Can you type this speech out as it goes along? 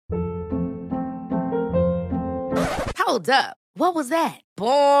Hold up. What was that?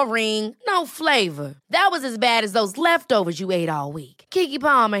 Boring. No flavor. That was as bad as those leftovers you ate all week. Keke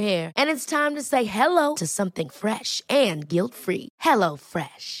Palmer here, and it's time to say hello to something fresh and guilt-free. Hello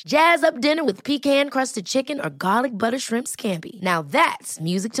Fresh. Jazz up dinner with pecan-crusted chicken or garlic butter shrimp scampi. Now that's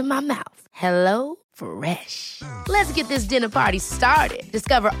music to my mouth. Hello Fresh. Let's get this dinner party started.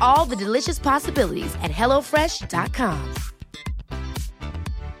 Discover all the delicious possibilities at hellofresh.com.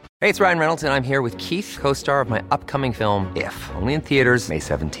 Hey, it's Ryan Reynolds, and I'm here with Keith, co-star of my upcoming film, If, only in theaters May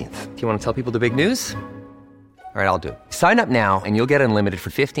 17th. Do you want to tell people the big news? All right, I'll do it. Sign up now and you'll get unlimited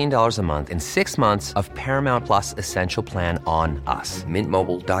for $15 a month and 6 months of Paramount Plus Essential Plan on us.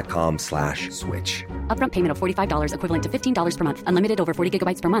 MintMobile.com/switch. Upfront payment of $45 equivalent to $15 per month. Unlimited over 40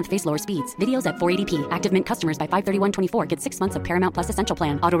 gigabytes per month. Face lower speeds. Videos at 480p. Active Mint customers by 531.24 get 6 months of Paramount Plus Essential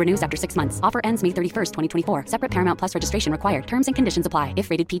Plan. Auto renews after 6 months. Offer ends May 31st, 2024. Separate Paramount Plus registration required. Terms and conditions apply if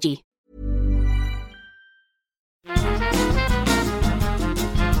rated PG.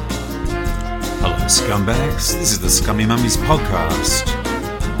 Hello, scumbags. This is the Scummy Mummies podcast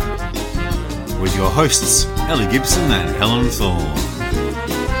with your hosts, Ellie Gibson and Helen Thorne.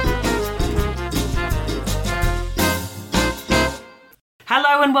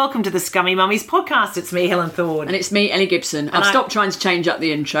 Hello and welcome to the Scummy Mummies podcast. It's me, Helen Thorne. And it's me, Ellie Gibson. I've stopped trying to change up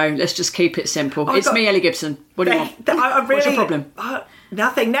the intro. Let's just keep it simple. It's me, Ellie Gibson. What do you want? What's your problem?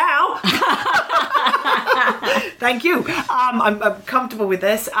 Nothing now. Thank you. I'm comfortable with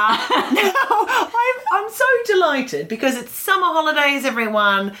this. Now, I'm so delighted because it's summer holidays,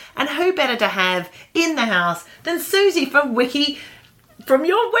 everyone. And who better to have in the house than Susie from from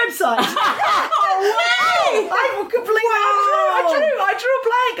your website. I completely I drew a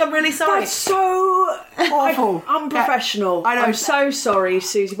blank. I'm really sorry. That's so awful. Unprofessional. I know. I'm so sorry,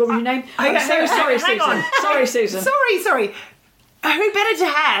 Susie. What was your name? I'm so sorry, Susan. Sorry, Susan. Sorry. Who better to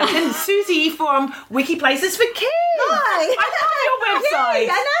have than Susie from Wiki Places for Kids? Hi. I love your website.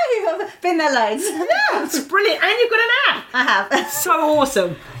 I know. I've been there loads. Yeah, it's brilliant. And you've got an app. I have. So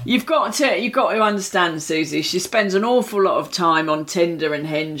awesome. You've got to understand, Susie. She spends an awful lot of time on Tinder and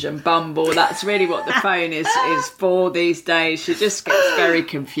Hinge and Bumble. That's really what the phone is for these days. She just gets very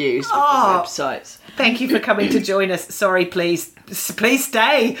confused with the websites. Thank you for coming to join us. Sorry, please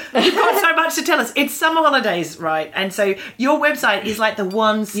stay. You've got so much to tell us. It's summer holidays, right? And so your website is like the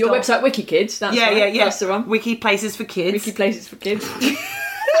one stop. Your website, WikiKids. That's right. Yeah. That's the one. Wiki Places for Kids. Wiki Places for Kids.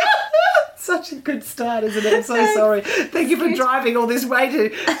 Such a good start, isn't it? I'm so sorry. Thank you for driving all this way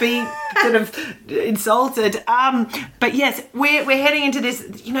to be sort of insulted. But yes, we're heading into this,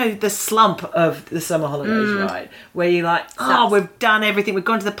 the slump of the summer holidays, right? Where you're like, we've done everything. We've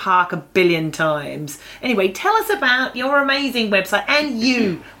gone to the park 1 billion times. Anyway, tell us about your amazing website and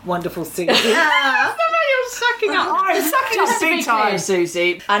you, wonderful Susie. You're sucking up. I'm sucking up big time,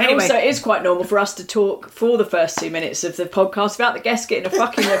 Susie. And anyway, also, it is quite normal for us to talk for the first 2 minutes of the podcast without the guest getting a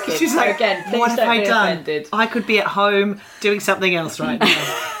fucking look in. She's like, again, please what have don't I be done? Offended. I could be at home doing something else right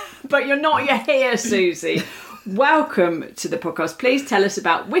now. But you're not. You're here, Susie. Welcome to the podcast. Please tell us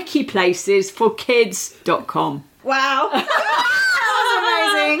about wikiplacesforkids.com. Wow. That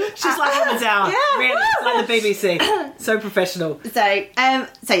was amazing. She's like hands out. Yeah. Really, like the BBC. So professional. So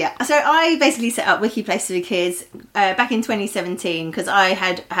I basically set up Wiki Places for Kids back in 2017 because I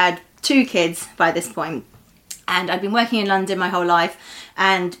had 2 kids by this point. And I'd been working in London my whole life,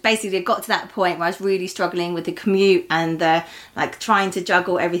 and basically it got to that point where I was really struggling with the commute and the trying to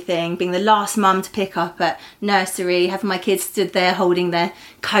juggle everything, being the last mum to pick up at nursery, having my kids stood there holding their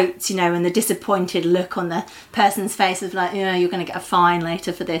coats, and the disappointed look on the person's face of like, you're going to get a fine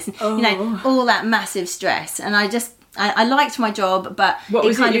later for this, all that massive stress. And I liked my job, but what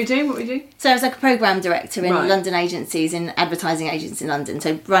were you doing? So I was like a programme director in London agencies, in advertising agencies in London.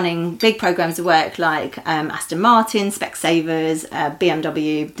 So running big programmes of work like Aston Martin, Specsavers,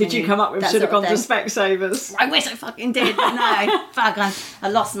 BMW. Did you come up with should have gone to Specsavers? I wish I fucking did, but no. Fuck, I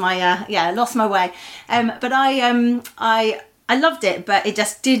lost my way. But I loved it, but it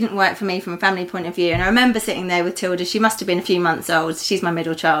just didn't work for me from a family point of view. And I remember sitting there with Tilda. She must have been a few months old. She's my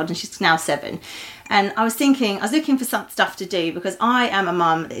middle child, and she's now 7. And I was looking for some stuff to do because I am a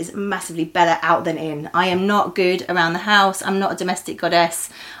mum that is massively better out than in. I am not good around the house. I'm not a domestic goddess.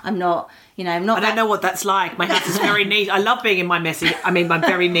 I'm not, I'm not. I don't know what that's like. My house is very neat. I love being in my my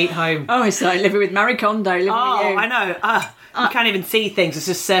very neat home. Oh, it's like living with Marie Kondo, living with you. I know. You can't even see things. It's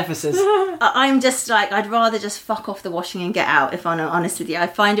just surfaces. I'm just like, I'd rather just fuck off the washing and get out, if I'm honest with you. I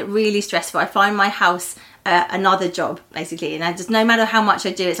find it really stressful. I find my house another job basically, and I just, no matter how much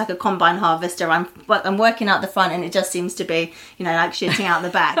I do, it's like a combine harvester. I'm working out the front, and it just seems to be, you know, like shitting out the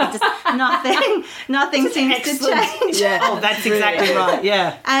back. It just nothing seems to change. Yeah. Oh, that's exactly right.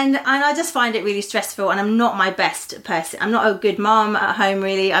 Yeah. And I just find it really stressful, and I'm not my best person. I'm not a good mum at home,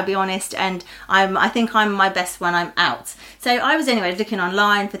 really, I'll be honest, and I think I'm my best when I'm out. So I was anyway looking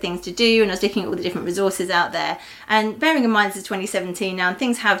online for things to do, and I was looking at all the different resources out there, and bearing in mind it's 2017 now, and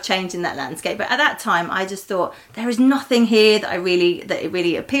things have changed in that landscape, but at that time I just thought, there is nothing here that it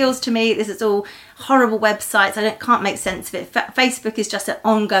really appeals to me. This is all horrible websites. I can't make sense of it. Facebook is just an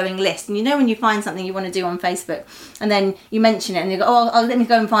ongoing list, and you know when you find something you want to do on Facebook, and then you mention it, and you go, oh, let me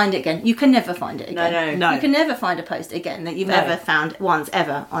go and find it again. You can never find it again. No. You can never find a post again that you've ever found once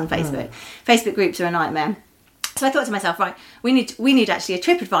ever on Facebook. Facebook groups are a nightmare. So I thought to myself, right, we need actually a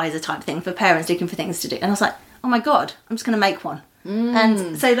TripAdvisor type thing for parents looking for things to do. And I was like, oh my God, I'm just going to make one.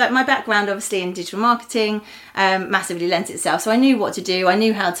 And so, like, my background obviously in digital marketing massively lent itself. So I knew what to do. I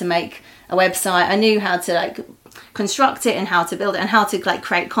knew how to make a website. I knew how to like construct it and how to build it and how to like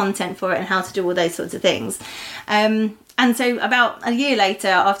create content for it and how to do all those sorts of things. And so about a year later,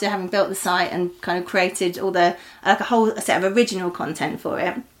 after having built the site and kind of created all the like a whole set of original content for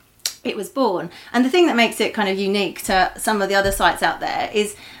it, it was born. And the thing that makes it kind of unique to some of the other sites out there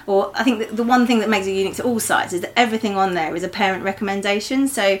is, or I think the one thing that makes it unique to all sites is that everything on there is a parent recommendation.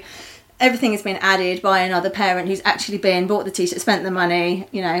 So everything has been added by another parent who's actually bought the t-shirt, spent the money,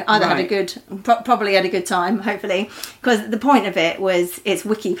 you know, either had a good, probably had a good time, hopefully. Because the point of it was, it's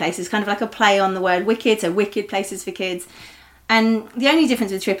wiki places, kind of like a play on the word wicked, so wicked places for kids. And the only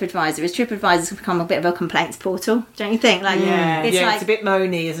difference with TripAdvisor is TripAdvisor's become a bit of a complaints portal, don't you think? Like, it's a bit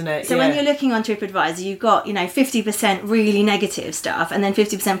moany, isn't it? So when you're looking on TripAdvisor, you've got, 50% really negative stuff and then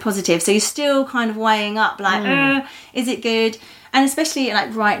 50% positive. So you're still kind of weighing up, like, is it good? And especially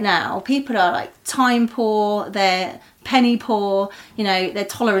like right now, people are like time poor, they're penny poor, they're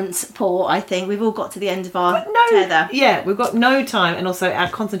tolerance poor. I think we've all got to the end of our tether. Yeah, we've got no time, and also our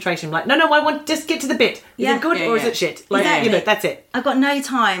concentration. Like, no, I want just get to the bit. Is it good or is it shit? Like, exactly. That's it. I've got no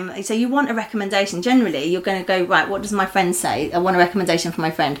time. So you want a recommendation. Generally, you're going to go, right, what does my friend say? I want a recommendation for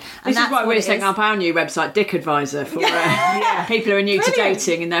my friend. And this is why we're setting up our new website, Dick Advisor, for people who are new to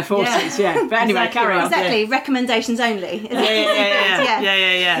dating in their 40s. Yeah. But anyway, carry on. Exactly. Recommendations only.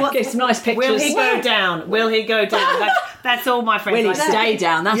 Yeah. Get some nice pictures. Will he go down? Will he go down? That's all my friends. Will he stay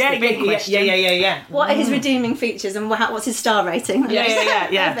down? That's the big question. Yeah. What are his redeeming features and what's his star rating?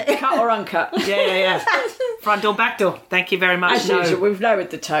 Yeah. Cut or uncut? Yeah. Front door, back door. Thank you very much. As usual, we've lowered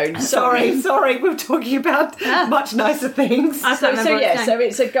the tone. Sorry. We're talking about much nicer things. So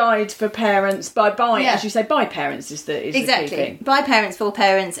it's a guide for parents as you say, by parents is the key thing. By parents for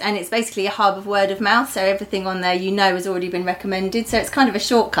parents, and it's basically a hub of word of mouth. So everything on there has already been recommended. So it's kind of a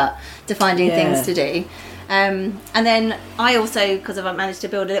shortcut to finding things to do. And then I also, because I've managed to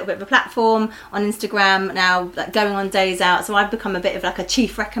build a little bit of a platform on Instagram now, like going on days out, so I've become a bit of like a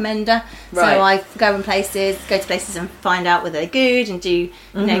chief recommender. Right. So I go to places and find out whether they're good and do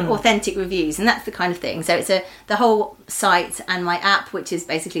authentic reviews, and that's the kind of thing. So it's the whole site and my app, which is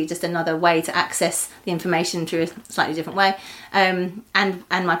basically just another way to access the information through a slightly different way, and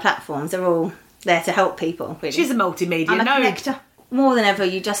my platforms are all there to help people. Really. She's a multimedia I'm a connector. More than ever,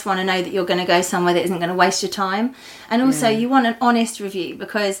 you just want to know that you're going to go somewhere that isn't going to waste your time. And also, you want an honest review,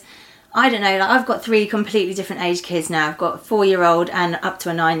 because, I don't know, like I've got 3 completely different age kids now. I've got a 4-year-old and up to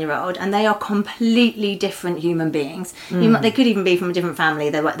a 9-year-old, and they are completely different human beings. They could even be from a different family.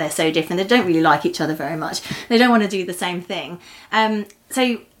 They're so different. They don't really like each other very much. They don't want to do the same thing.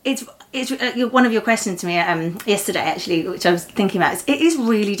 So it's one of your questions to me yesterday, actually, which I was thinking about. It is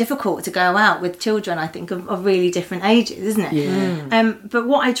really difficult to go out with children, I think, of really different ages, isn't it? Yeah. But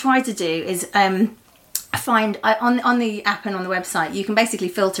what I try to do is find on the app and on the website, you can basically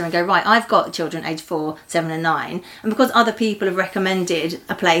filter and go, right, I've got children aged 4, 7 and 9, and because other people have recommended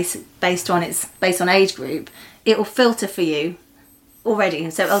a place based on age group, it will filter for you already,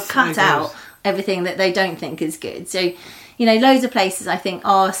 so it'll cut out everything that they don't think is good. So loads of places I think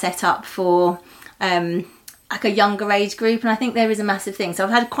are set up for like a younger age group, and I think there is a massive thing. So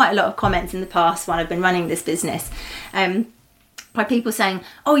I've had quite a lot of comments in the past while I've been running this business by people saying,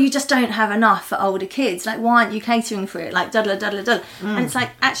 oh, you just don't have enough for older kids, like why aren't you catering for it, like and it's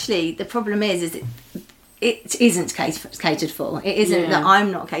like, actually the problem is it isn't catered for. It isn't that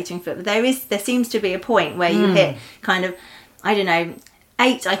I'm not catering for it, but there seems to be a point where you hit kind of, I don't know,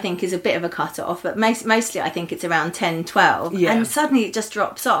 8, I think, is a bit of a cut-off, but mostly I think it's around 10, 12. Yeah. And suddenly it just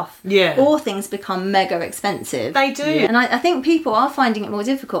drops off. Yeah. Or things become mega expensive. They do. And I think people are finding it more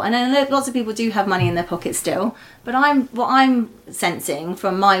difficult. And I know lots of people do have money in their pocket still. But what I'm sensing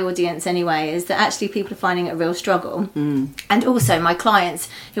from my audience anyway is that actually people are finding it a real struggle. And also my clients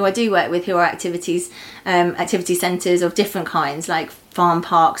who I do work with, who are activity centres of different kinds, like farm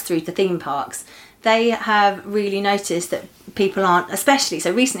parks through to theme parks, they have really noticed that people aren't, especially,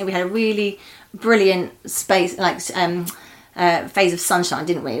 so recently we had a really brilliant space, phase of sunshine,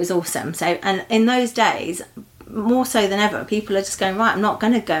 didn't we? It was awesome. So, and in those days, more so than ever, people are just going, right, I'm not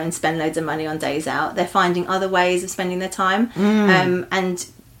going to go and spend loads of money on days out. They're finding other ways of spending their time and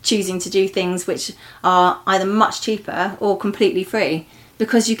choosing to do things which are either much cheaper or completely free.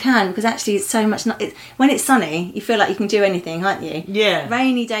 Because actually it's so much. When it's sunny, you feel like you can do anything, aren't you? Yeah.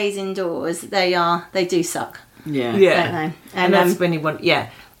 Rainy days indoors, they do suck. Yeah. Don't they? And that's when you want. Yeah.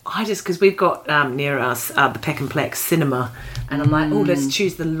 Because we've got near us the Peck and Plex cinema, and I'm like, let's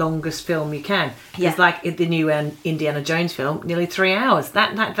choose the longest film you can. It's like the new Indiana Jones film, nearly 3 hours.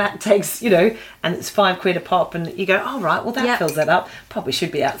 That takes, and it's £5 a pop, and you go, right, well that fills that up. Probably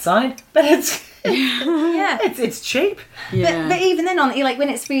should be outside, but it's. It's cheap. Yeah. But even then, when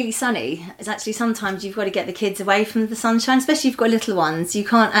it's really sunny, it's actually sometimes you've got to get the kids away from the sunshine, especially if you've got little ones. You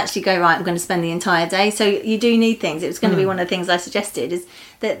can't actually go, right, I'm going to spend the entire day. So you do need things. It was going to be one of the things I suggested, is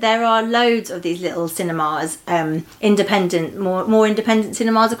that there are loads of these little cinemas, independent, more independent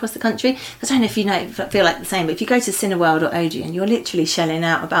cinemas across the country. I don't know if you feel like the same, but if you go to Cineworld or Odeon, you're literally shelling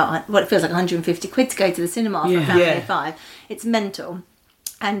out about what it feels like 150 quid to go to the cinema for a family of 5. It's mental.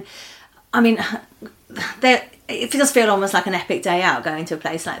 And I mean, it does feel almost like an epic day out going to a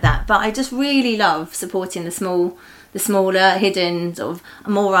place like that. But I just really love supporting the smaller, hidden, sort of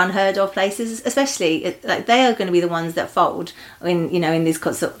more unheard of places. Especially, they are going to be the ones that fold in this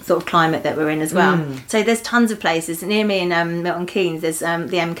sort of climate that we're in as well. So there's tons of places near me in Milton Keynes. There's the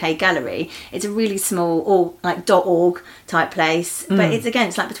MK Gallery. It's a really small, .org type place, but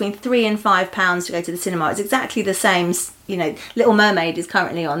it's like between £3 and £5 to go to the cinema. It's exactly the same. Little Mermaid is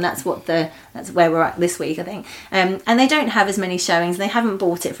currently on. That's where we're at this week, I think. And they don't have as many showings. They haven't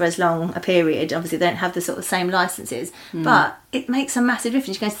bought it for as long a period. Obviously, they don't have the sort of same licenses. But it makes a massive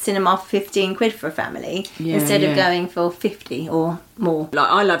difference. You go to the cinema for 15 quid for a family instead of going for 50 or more.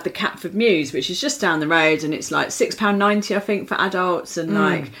 I love the Catford Mews, which is just down the road, and it's like £6.90, I think, for adults,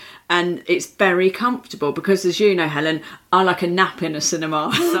 and and it's very comfortable because, as you know, Helen, I like a nap in a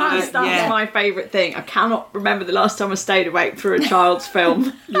cinema. So that's my favourite thing. I cannot remember the last time I stayed awake through a child's film.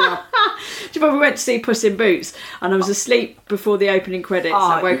 Do you remember we went to see Puss in Boots and I was asleep before the opening credits.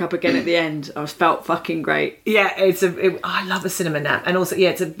 I woke up again at the end. I felt fucking great. Yeah, I love a cinema nap, and also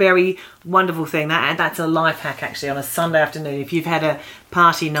it's a very wonderful thing. That's a life hack actually on a Sunday afternoon. If you've had a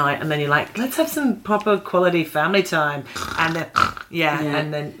party night and then you're like, let's have some proper quality family time, and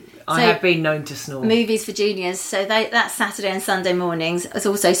then. I have been known to snore. Movies for juniors. So that's Saturday and Sunday mornings. It's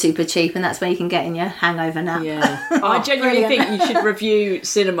also super cheap, and that's where you can get in your hangover nap. Yeah. I genuinely think you should review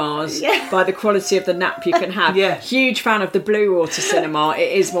cinemas by the quality of the nap you can have. Huge fan of the Blue Water Cinema.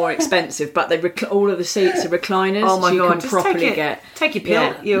 It is more expensive, but all of the seats are recliners. Oh my God. Can properly take your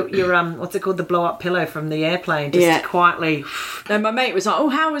pill. Your what's it called? The blow up pillow from the airplane. Just quietly. And my mate was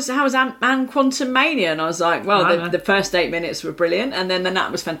like, how was Ant-Man Quantumania? And I was like, well, the first 8 minutes were brilliant, and then the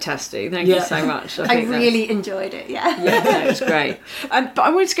nap was fantastic. Thank you so much. I really enjoyed it. It was great. But I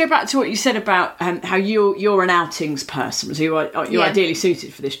wanted to go back to what you said about how you're an outings person, so you're ideally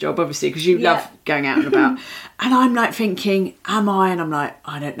suited for this job, obviously, because you love going out and about. And I'm like thinking, am I? And I'm like,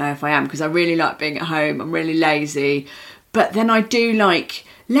 I don't know if I am, because I really like being at home. I'm really lazy, but then I do like.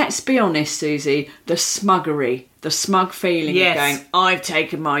 Let's be honest, Susie, the smuggery, the smug feeling of going, I've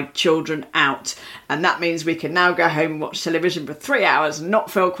taken my children out, and that means we can now go home and watch television for 3 hours and not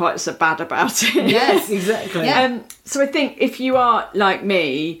feel quite so bad about it. Yes, exactly. So I think if you are, like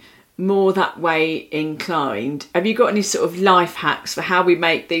me, more that way inclined, have you got any sort of life hacks for how we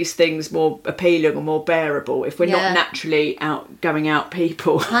make these things more appealing or more bearable if we're not naturally going out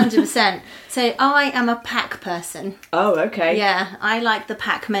people? 100%. So I am a pack person. Oh, okay. Yeah, I like the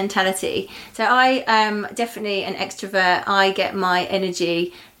pack mentality. So I am definitely an extrovert. I get my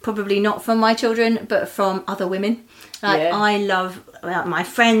energy probably not from my children, but from other women. I love my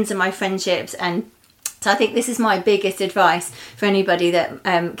friends and my friendships, and so I think this is my biggest advice for anybody that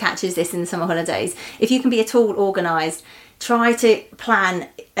catches this in the summer holidays. If you can be at all organised, try to plan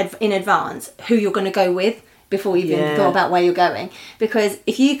in advance who you're going to go with. before you've even thought about where you're going. Because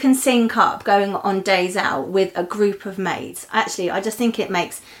if you can sync up going on days out with a group of mates, actually, I just think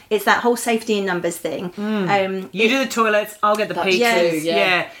it's that whole safety in numbers thing. You do the toilets, I'll get the pizzas. Yes.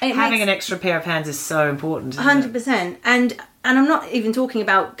 Yeah. Having an extra pair of hands is so important. 100%. And I'm not even talking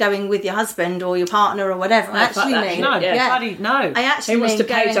about going with your husband or your partner or whatever. I actually mean, no. I actually Who wants to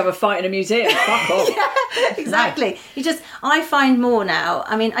mean pay to have a fight in a museum? Fuck off. Exactly. I find more now.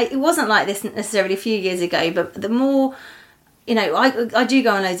 I mean, it wasn't like this necessarily a few years ago, but the more, I do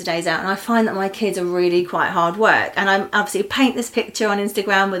go on loads of days out, and I find that my kids are really quite hard work. And I'm obviously paint this picture on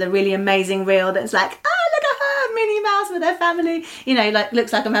Instagram with a really amazing reel that's like, look at her, Minnie Mouse with her family.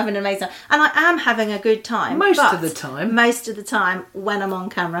 Looks like I'm having an amazing time. And I am having a good time. Most of the time when I'm on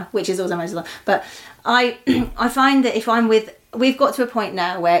camera, which is also most of the time. But I find that if I'm with... We've got to a point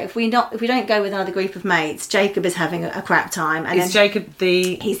now where if we don't go with another group of mates, Jacob is having a crap time. And is Jacob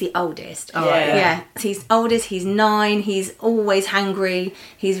He's the oldest. Oh, yeah. He's oldest. He's 9. He's always hangry.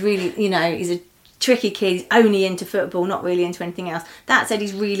 He's really, he's a tricky kid. He's only into football, not really into anything else. That said,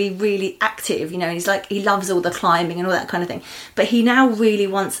 he's really, really active. He's like, he loves all the climbing and all that kind of thing. But he now really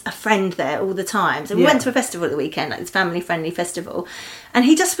wants a friend there all the time. So we went to a festival at the weekend, like this family-friendly festival. And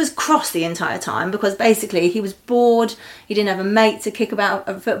he just was cross the entire time because basically he was bored. He didn't have a mate to kick about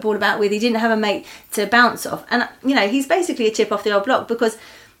a football about with. He didn't have a mate to bounce off. And, he's basically a chip off the old block because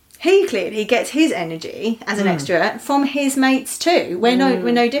he clearly gets his energy as an extra from his mates too. We're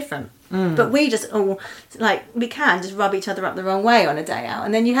no different. But we just all, we can just rub each other up the wrong way on a day out.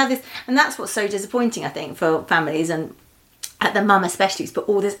 And then you have this, and that's what's so disappointing, I think, for families, and at the mum especially, to put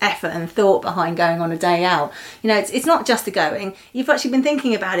all this effort and thought behind going on a day out. It's not just the going. You've actually been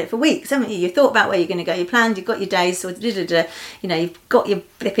thinking about it for weeks, haven't you? You've thought about where you're going to go. You planned, you've got your days, so you've got your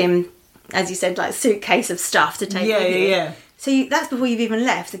flipping, as you said, suitcase of stuff to take with you. Yeah. So that's before you've even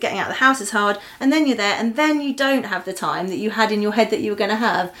left. So getting out of the house is hard, and then you're there, and then you don't have the time that you had in your head that you were going to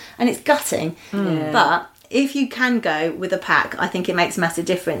have, and it's gutting. But if you can go with a pack, I think it makes a massive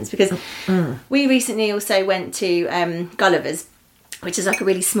difference, because we recently also went to Gulliver's, which is like a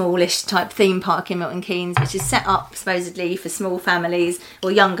really smallish type theme park in Milton Keynes, which is set up supposedly for small families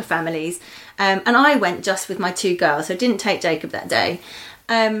or younger families. And I went just with my 2 girls, so I didn't take Jacob that day.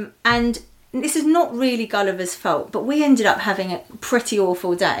 And this is not really Gulliver's fault, but we ended up having a pretty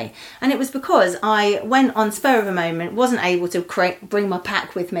awful day. And it was because I went on spur of a moment, wasn't able to bring my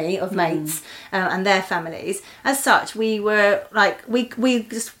pack with me of mates and their families. As such, we were we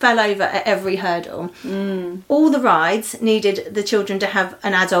just fell over at every hurdle. All the rides needed the children to have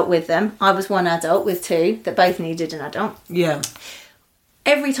an adult with them. I was one adult with 2 that both needed an adult. Yeah.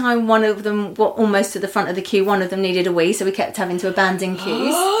 Every time one of them got almost to the front of the queue, one of them needed a wee, so we kept having to abandon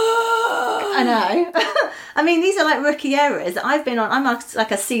queues. I know. I mean, these are like rookie errors that I've been on. I'm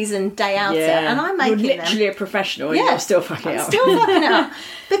like a seasoned day outer, and I'm making You're literally a professional. Yeah, you're still fucking up. Still fucking up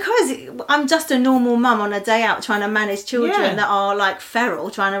because I'm just a normal mum on a day out trying to manage children that are like feral,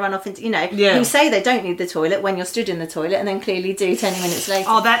 trying to run off into who say they don't need the toilet when you're stood in the toilet, and then clearly do 20 minutes later.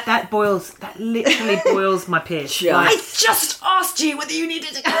 Oh, that literally boils my piss. I just asked you whether you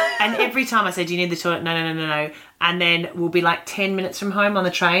needed to go. And every time I say, "Do you need the toilet?" No. And then we'll be like 10 minutes from home on the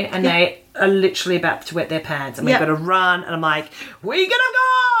train, and they are literally about to wet their pants, and we've got to run. And I'm like, "We could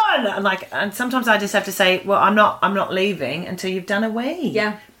have gone!" And sometimes I just have to say, "Well, I'm not leaving until you've done a wee."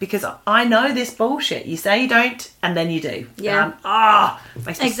 Yeah. Because I know this bullshit. You say you don't, and then you do. Yeah.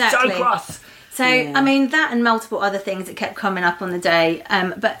 Makes me so cross. So, I mean, that and multiple other things that kept coming up on the day.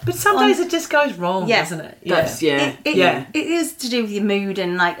 But some days it just goes wrong, doesn't it? It is to do with your mood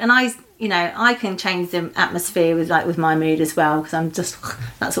and I can change the atmosphere with my mood as well, because I'm just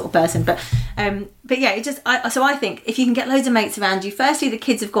that sort of person. But yeah, so I think if you can get loads of mates around you, firstly the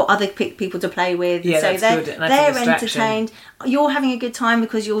kids have got other people to play with, so they're entertained. You're having a good time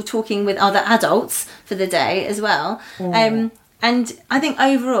because you're talking with other adults for the day as well. And I think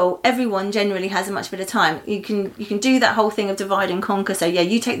overall, everyone generally has a much better time. You can do that whole thing of divide and conquer. So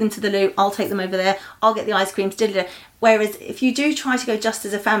you take them to the loo, I'll take them over there, I'll get the ice cream. Whereas if you do try to go just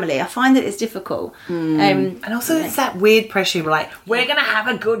as a family, I find that it's difficult. And also it's that weird pressure, we're going to have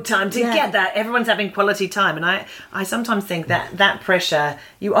a good time together. Everyone's having quality time. And I sometimes think that pressure,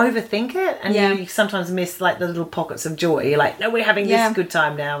 you overthink it, and you sometimes miss the little pockets of joy. You're like, no, we're having this good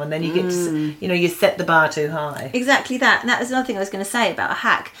time now. And then you get to, you set the bar too high. Exactly that. And that was another thing I was going to say about a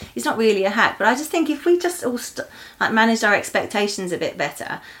hack. It's not really a hack, but I just think if we just all managed our expectations a bit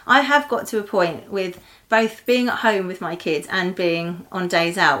better. I have got to a point with both being at home with my kids and being on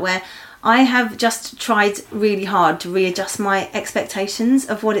days out where I have just tried really hard to readjust my expectations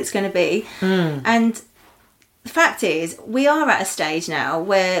of what it's going to be. And the fact is, we are at a stage now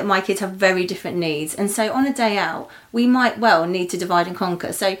where my kids have very different needs, and so on a day out, we might well need to divide and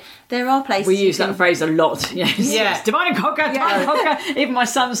conquer. So there are places we use that phrase a lot. Yes. Yeah. Divide and conquer. Divide and conquer. Even my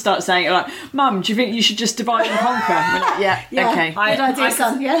son starts saying it, like, "Mum, do you think you should just divide and conquer?" We're like, yeah. Okay. Good idea,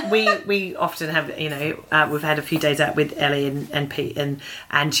 son. Yeah. We often have, we've had a few days out with Ellie and Pete,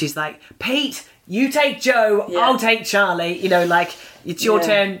 and she's like, "Pete, you take Joe, I'll take Charlie." It's your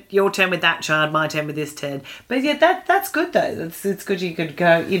turn with that child, my turn with this turn. But yeah, that's good though. It's good you could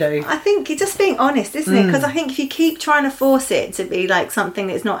go, I think you're just being honest, isn't it? Because I think if you keep trying to force it to be like something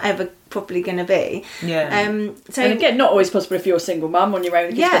that's not ever probably going to be. Yeah. So and again, not always possible if you're a single mum on your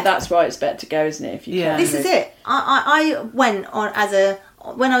own. But that's why it's better to go, isn't it? If you can. This is it. I went on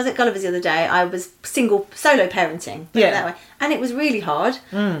when I was at Gulliver's the other day, I was solo parenting, put it that way, and it was really hard,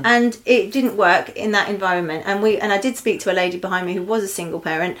 and it didn't work in that environment. And I did speak to a lady behind me who was a single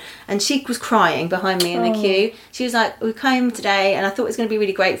parent, and she was crying behind me in the queue. She was like, "We came today, and I thought it was going to be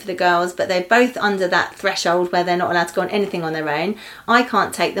really great for the girls, but they're both under that threshold where they're not allowed to go on anything on their own. I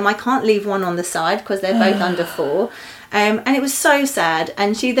can't take them. I can't leave one on the side because they're both under 4." And it was so sad.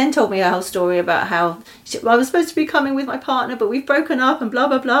 And she then told me a whole story about how I was supposed to be coming with my partner, but we've broken up and blah,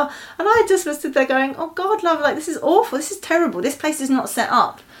 blah, blah. And I just was stood there going, "Oh, God, love, this is awful. This is terrible. This place is not set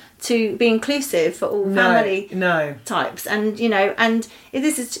up to be inclusive for all family types." And,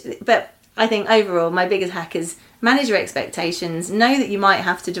 but I think overall, my biggest hack is manage your expectations. Know that you might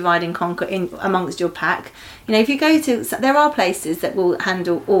have to divide and conquer amongst your pack. If you go to, there are places that will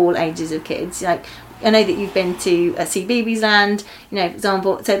handle all ages of kids. I know that you've been to CBeebies Land, for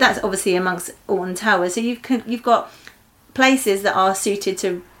example. So that's obviously amongst Alton Towers. So you've got places that are suited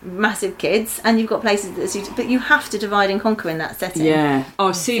to massive kids, and you've got places that are suited, but you have to divide and conquer in that setting. Yeah.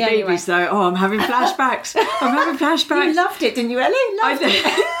 Oh, CBeebies though. Oh, I'm having flashbacks. You loved it, didn't you, Ellie? Loved it.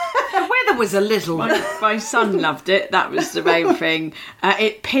 The weather was a little. My son loved it. That was the main thing.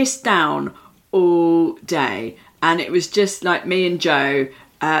 It pissed down all day, and it was just like me and Joe.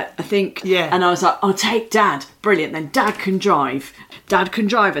 I think, and I was like, "I'll take Dad." Brilliant. Then Dad can drive. Dad can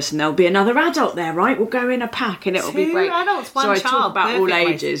drive us, and there'll be another adult there, right? We'll go in a pack, and it'll be great. 2 adults, 1 child. child. So I talk about all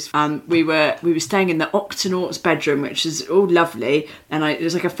ages. We were staying in the Octonauts bedroom, which is all lovely, and it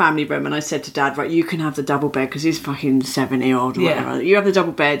was like a family room. And I said to Dad, "Right, you can have the double bed because he's fucking 70-odd or whatever. You have the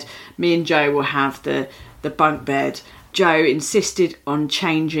double bed. Me and Joe will have the bunk bed." Joe insisted on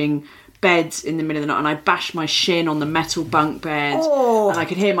changing beds in the middle of the night, and I bashed my shin on the metal bunk bed, and I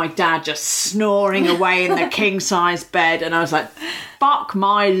could hear my dad just snoring away in the king size bed, and I was like, "Fuck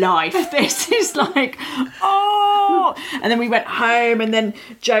my life, this is like, oh." And then we went home, and then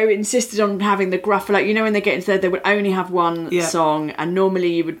Joe insisted on having the Gruffalo. When they get into there, they would only have one song, and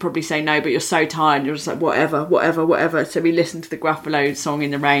normally you would probably say no, but you're so tired, you're just like, whatever. So we listened to the Gruffalo song in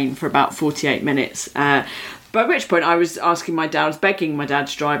the rain for about 48 minutes. By which point I was begging my dad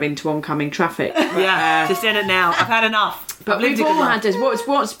to drive into oncoming traffic. Just end it now. I've had enough. But we've all had this.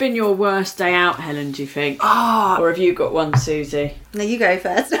 What's been your worst day out, Helen, do you think? Or have you got one, Susie? No, you go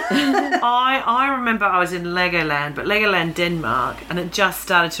first. I remember I was in Legoland, but Legoland Denmark, and it just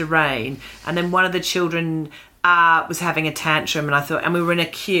started to rain, and then one of the children was having a tantrum, and we were in a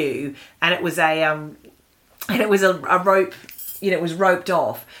queue, and it was a rope, it was roped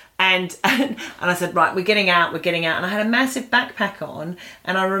off. And I said, "Right, we're getting out. And I had a massive backpack on,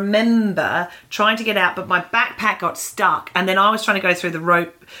 and I remember trying to get out, but my backpack got stuck, and then I was trying to go through the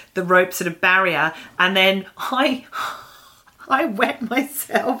rope sort of barrier, and then I wet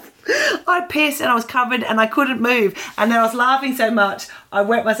myself. I pissed, and I was covered, and I couldn't move, and then I was laughing so much I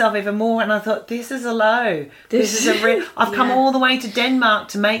wet myself even more, and I thought, this is a low. This is a real. I've come all the way to Denmark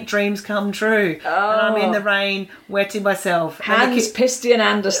to make dreams come true, and I'm in the rain wetting myself. Hans Christian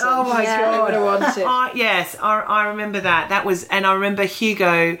Andersen. Oh my God! I remember that. That was, and I remember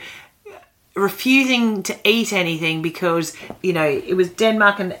Hugo refusing to eat anything because it was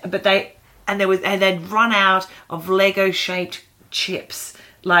Denmark, they'd run out of Lego shaped chips.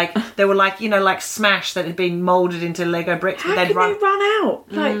 Like they were like Smash that had been moulded into Lego bricks. How they run out?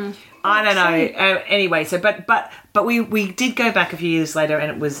 I don't know. Anyway, so but we did go back a few years later,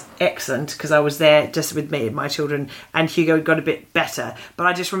 and it was excellent because I was there just with me and my children, and Hugo got a bit better. But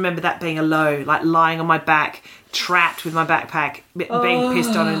I just remember that being a low, like lying on my back, trapped with my backpack, being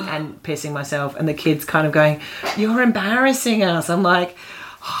pissed on and pissing myself, and the kids kind of going, "You're embarrassing us." I'm like,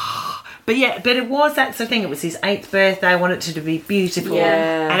 oh. But it was that sort of thing. It was his 8th birthday. I wanted it to be beautiful,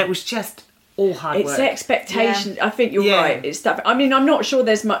 and it was just all hard work. It's expectation. I think you're right. It's that. I mean, I'm not sure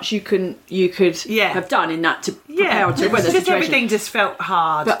there's much you could have done in that to prepare to weather situation. Everything just felt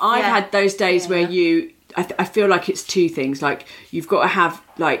hard. But I've had those days where I feel like it's two things. Like you've got to have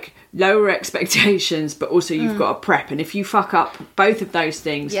like lower expectations, but also you've got to prep. And if you fuck up both of those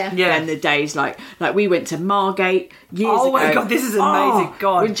things, then the day's like we went to Margate years ago. Oh my God, this is amazing.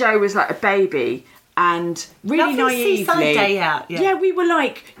 God. When Joe was like a baby. And really naively, seaside day out. Yeah, we were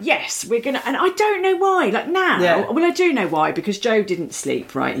like, yes, we're gonna. And I don't know why. Like now, well, I do know why, because Joe didn't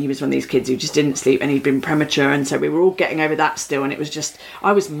sleep. Right, he was one of these kids who just didn't sleep, and he'd been premature, and so we were all getting over that still. And it was just,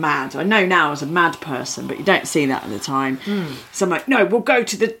 I was mad. I know now I was a mad person, but you don't see that at the time. So I'm like, no, we'll go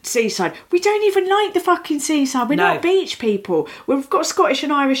to the seaside. We don't even like the fucking seaside. We're not beach people. We've got Scottish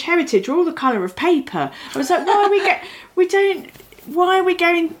and Irish heritage. We're all the colour of paper. I was like, why are we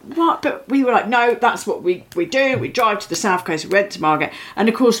going, what? But we were like, no, that's what we do. We drive to the south coast, we went to Margate. And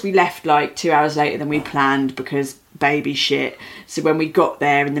of course we left like 2 hours later than we planned because baby shit. So when we got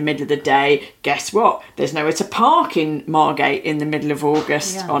there in the middle of the day, guess what? There's nowhere to park in Margate in the middle of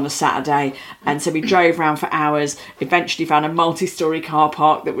August on a Saturday. And so we drove around for hours, eventually found a multi-storey car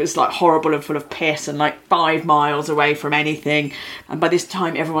park that was like horrible and full of piss and like 5 miles away from anything. And by this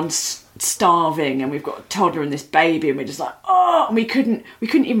time everyone's starving and we've got a toddler and this baby and we're just like, and we couldn't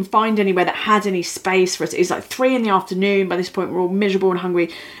even find anywhere that had any space for us. It was like 3 p.m. by this point. We're all miserable and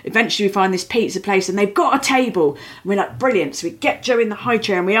hungry. Eventually we find this pizza place and they've got a table and we're like, brilliant. So we get Joe in the high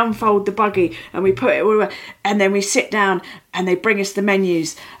chair and we unfold the buggy and we put it all away, and then we sit down and they bring us the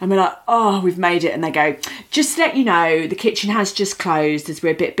menus and we're like, oh, we've made it. And they go, just to let you know, the kitchen has just closed as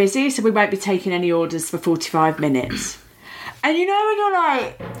we're a bit busy, so we won't be taking any orders for 45 minutes. And you know when you're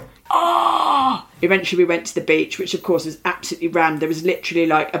like, eventually we went to the beach, which of course was absolutely rammed. There was literally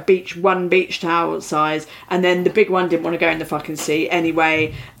like one beach towel size, and then the big one didn't want to go in the fucking sea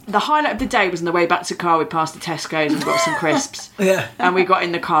anyway. The highlight of the day was on the way back to the car, we passed the Tesco's and got some crisps. And we got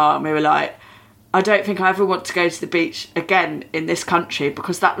in the car and we were like, I don't think I ever want to go to the beach again in this country,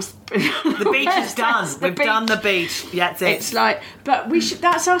 because that was the beach is done. We've done the beach. That's it. It's like, but we should.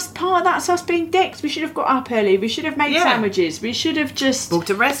 That's us being dicks. We should have got up early. We should have made sandwiches. We should have just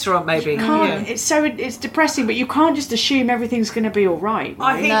booked a restaurant. Maybe it's depressing, but you can't just assume everything's going to be all right.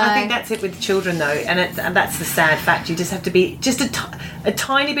 I think that's it with the children though, and that's the sad fact. You just have to be just a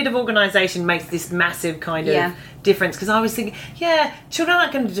tiny bit of organisation makes this massive kind of difference. Because I was thinking, children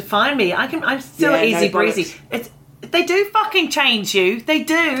aren't going to define me. I'm still easy breezy. They do fucking change you. They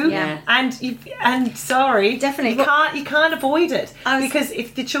do. And sorry, definitely you can't avoid it, because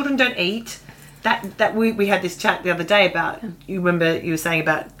if the children don't eat. That we had this chat the other day about, you remember you were saying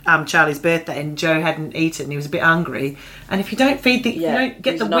about Charlie's birthday and Joe hadn't eaten and he was a bit hungry, and if you don't feed you don't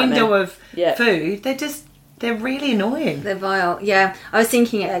get the window of food, they're really annoying. They're vile. Yeah, I was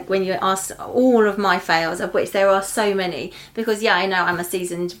thinking when you asked all of my fails, of which there are so many, because I know I'm a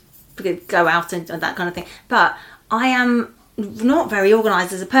seasoned go out and that kind of thing, but I am not very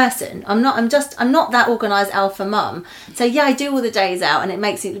organised as a person. I'm not that organised alpha mum. So I do all the days out and it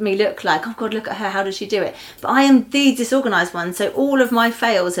makes me look like, oh God, look at her, how does she do it? But I am the disorganised one. So all of my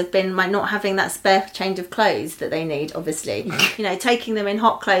fails have been my not having that spare change of clothes that they need, obviously. Taking them in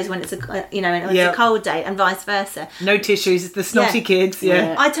hot clothes when it's it's a cold day, and vice versa. No tissues, it's the snotty kids.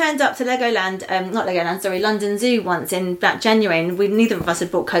 I turned up to London Zoo once in about January, and neither of us had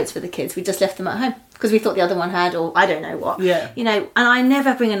bought coats for the kids. We just left them at home because we thought the other one had, or I don't know what. And I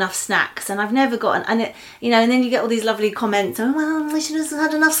never bring enough snacks, and I've never got, and then you get all these lovely comments. Oh well, we should have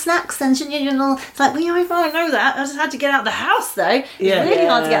had enough snacks then, shouldn't you? And all, it's like, well, I don't know that. I just had to get out of the house though. It's really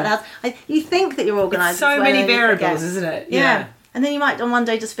hard to get out of the house. You think that you're organised. So many variables, isn't it? Yeah. And then you might on one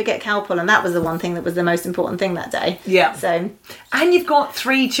day just forget cowpull, and that was the one thing that was the most important thing that day. So, and you've got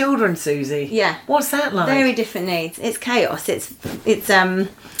 3 children, Susie. Yeah. What's that like? Very different needs. It's chaos. It's it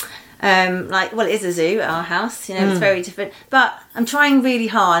is a zoo at our house, it's very different, but I'm trying really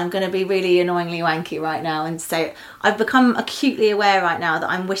hard. I'm going to be really annoyingly wanky right now and say I've become acutely aware right now that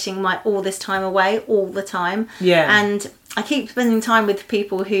I'm wishing all this time away all the time. And I keep spending time with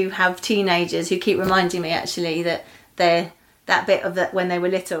people who have teenagers who keep reminding me actually that that bit of that when they were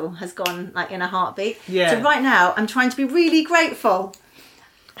little has gone like in a heartbeat. So right now I'm trying to be really grateful.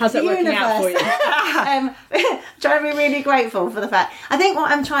 How's that working out for you? Trying to be really grateful for the fact. I think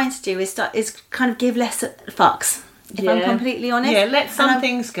what I'm trying to do is kind of give less fucks. If I'm completely honest. Let some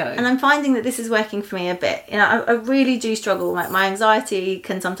things go. And I'm finding that this is working for me a bit. I really do struggle. My anxiety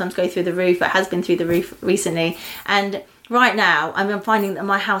can sometimes go through the roof. It has been through the roof recently. And right now, I'm finding that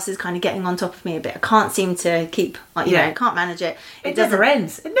my house is kind of getting on top of me a bit. I can't seem to keep, can't manage it. It never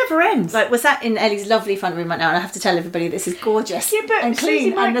ends. It never ends. Like, we're sat in Ellie's lovely front room right now, and I have to tell everybody this is gorgeous and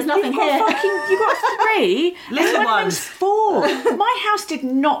clean, and there's nothing here. You got 3 little ones. 4. My house did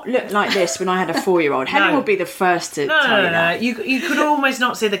not look like this when I had a 4-year-old. Helen will be the first to tell you that. You could almost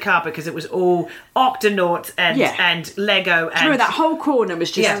not see the carpet because it was all Octonauts and Lego and that whole corner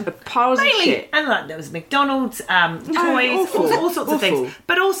was just piles of shit. And like there was McDonald's, toys, all sorts of things.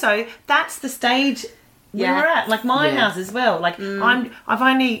 But also that's the stage we were at. Like my house as well. Like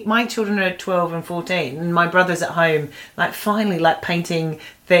my children are 12 and 14, and my brother's at home, like finally like painting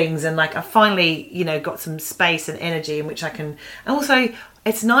things, and like I finally got some space and energy in which I can. And also,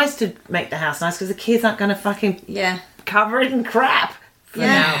 it's nice to make the house nice because the kids aren't going to fucking cover it in crap.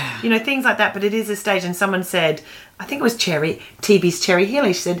 Now. Things like that. But it is a stage, and someone said, I think it was TB's Cherry Hill,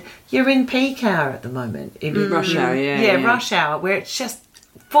 she said, you're in peak hour at the moment. Rush hour, rush hour, where it's just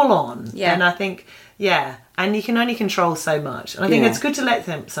full on. Yeah. And I think, and you can only control so much. And I think it's good to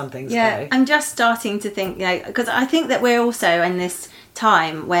let some things go. I'm just starting to think, because I think that we're also in this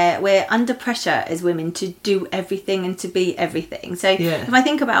time where we're under pressure as women to do everything and to be everything. So if I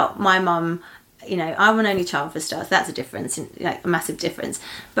think about my mum, I'm an only child for starters. That's a difference, a massive difference.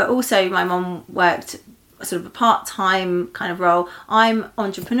 But also, my mum worked sort of a part-time kind of role. I'm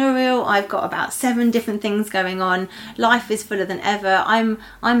entrepreneurial. I've got about 7 different things going on. Life is fuller than ever. I'm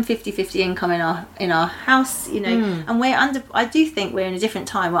 50-50 income in our house, and I do think we're in a different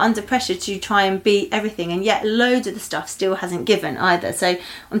time. We're under pressure to try and be everything, and yet loads of the stuff still hasn't given either. So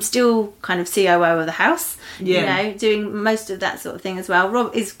I'm still kind of COO of the house, doing most of that sort of thing as well.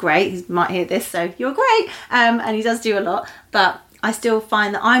 Rob is great. He might hear this, so you're great. And he does do a lot, but I still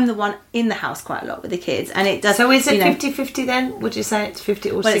find that I'm the one in the house quite a lot with the kids, and it does. So is it 50-50 then? Would you say it's 50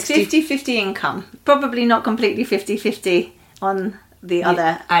 or 60? It's 50-50 income. Probably not completely 50-50 on the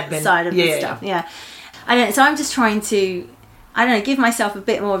other admin side of the stuff. Yeah. So I'm just trying to, give myself a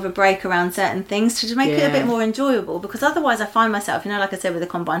bit more of a break around certain things to make it a bit more enjoyable, because otherwise I find myself, like I said with the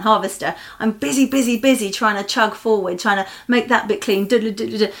combine harvester, I'm busy trying to chug forward, trying to make that bit clean,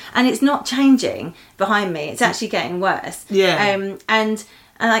 and it's not changing behind me. It's actually getting worse. Yeah.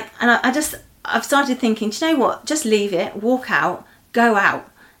 I've started thinking, do you know what? Just leave it, walk out, go out.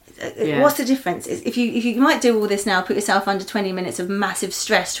 What's the difference? If you might do all this now, put yourself under 20 minutes of massive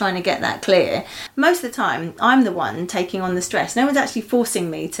stress trying to get that clear. Most of the time, I'm the one taking on the stress. No one's actually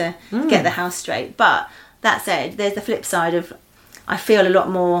forcing me to get the house straight. But that said, there's the flip side of I feel a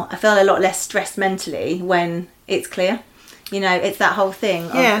lot less stressed mentally when it's clear. It's that whole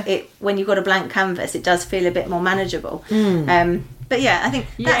thing of it when you've got a blank canvas, it does feel a bit more manageable. But I think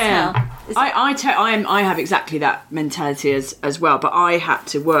that's how. I have exactly that mentality as well. But I had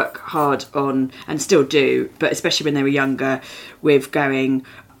to work hard on, and still do, but especially when they were younger, with going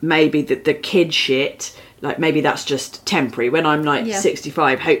maybe the kid shit. Like maybe that's just temporary. When I'm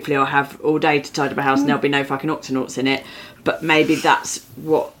 65, hopefully I'll have all day to tidy my house and there'll be no fucking Octonauts in it. But maybe that's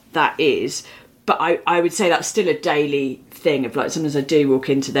what that is. But I would say that's still a daily thing of sometimes I do walk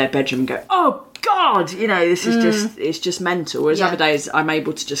into their bedroom and go, oh God, this is it's just mental. Whereas other days I'm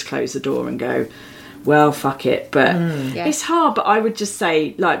able to just close the door and go, well, fuck it. But it's hard. But I would just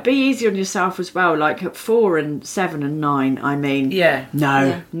say, be easy on yourself as well. At 4 and 7 and 9, I mean,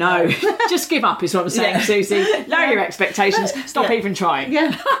 no, just give up is what I'm saying, Susie. Lower your expectations. Stop even trying.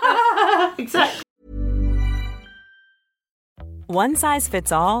 Yeah, exactly. One size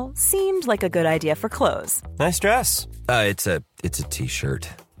fits all seemed like a good idea for clothes. Nice dress. It's a t-shirt.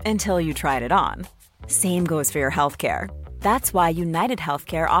 Until you tried it on. Same goes for your healthcare. That's why United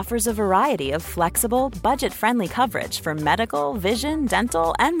Healthcare offers a variety of flexible, budget-friendly coverage for medical, vision,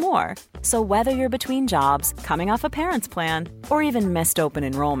 dental, and more. So whether you're between jobs, coming off a parent's plan, or even missed open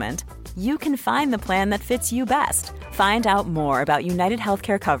enrollment, you can find the plan that fits you best. Find out more about United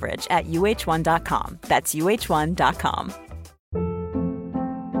Healthcare coverage at uh1.com. That's uh1.com.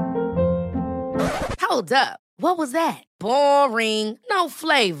 Hold up. What was that? Boring. No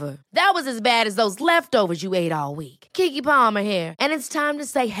flavor. That was as bad as those leftovers you ate all week. Keke Palmer here, and it's time to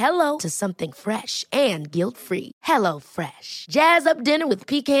say hello to something fresh and guilt-free. Hello Fresh. Jazz up dinner with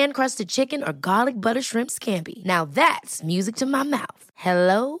pecan-crusted chicken or garlic butter shrimp scampi. Now that's music to my mouth.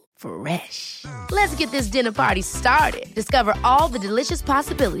 Hello Fresh. Let's get this dinner party started. Discover all the delicious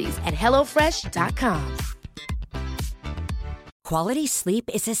possibilities at hellofresh.com. Quality sleep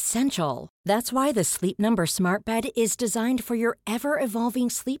is essential. That's why the Sleep Number Smart Bed is designed for your ever-evolving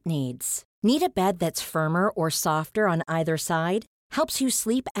sleep needs. Need a bed that's firmer or softer on either side? Helps you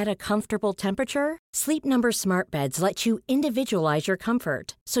sleep at a comfortable temperature? Sleep Number Smart Beds let you individualize your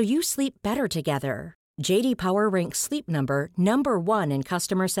comfort so you sleep better together. JD Power ranks Sleep Number number 1 in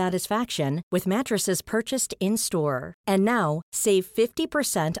customer satisfaction with mattresses purchased in-store. And now, save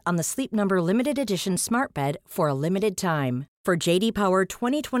 50% on the Sleep Number Limited Edition Smart Bed for a limited time. For JD Power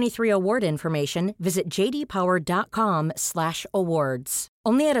 2023 award information, visit jdpower.com/awards.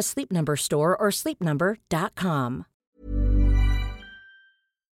 Only at a Sleep Number store or sleepnumber.com.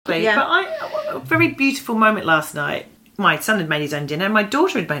 Yeah. But a very beautiful moment last night. My son had made his own dinner, and my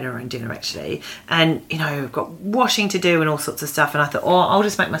daughter had made her own dinner, actually. And, I've got washing to do and all sorts of stuff. And I thought, I'll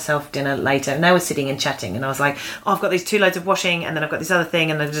just make myself dinner later. And they were sitting and chatting. And I was like, I've got these 2 loads of washing, and then I've got this other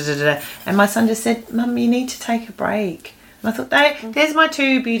thing. And And my son just said, Mum, you need to take a break. And I thought, there's my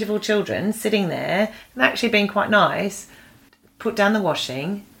 2 beautiful children sitting there and actually being quite nice. Put down the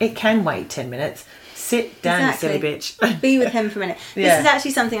washing. It can wait 10 minutes. Sit down, exactly. You silly bitch. Be with him for a minute. This is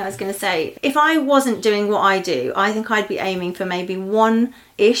actually something I was going to say. If I wasn't doing what I do, I think I'd be aiming for maybe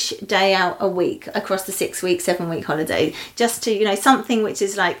 1-ish day out a week across the 6-week, 7-week holiday. Just to, something which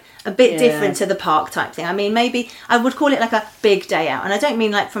is like a bit different to the park type thing. I mean, maybe I would call it like a big day out. And I don't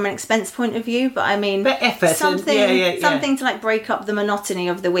mean like from an expense point of view, but I mean but effort something to like break up the monotony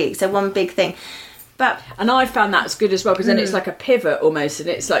of the week. So one big thing. And I found that's good as well, because then it's like a pivot almost, and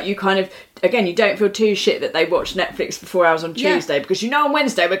it's like you kind of, again, you don't feel too shit that they watch Netflix for 4 hours on Tuesday, because on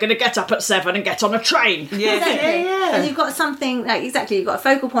Wednesday we're going to get up at 7 and get on a train. And you've got something, you've got a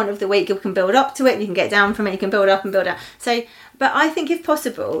focal point of the week. You can build up to it, and you can get down from it, you can build up and build down. So, but I think if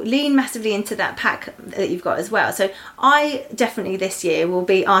possible, lean massively into that pack that you've got as well. So I definitely this year will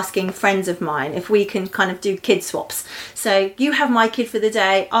be asking friends of mine if we can kind of do kid swaps. So you have my kid for the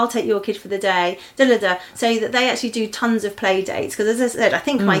day, I'll take your kid for the day, so that they actually do tons of play dates. Because as I said, I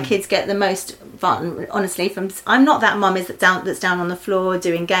think my kids get the most fun, honestly, I'm not that mum that's down on the floor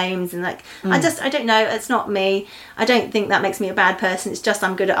doing games and I don't know, it's not me. I don't think that makes me a bad person. It's just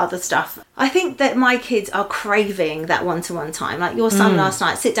I'm good at other stuff. I think that my kids are craving that one-to-one time. Like your son last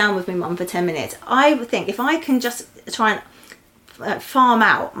night, sit down with me, mum, for 10 minutes. I would think if I can just try and farm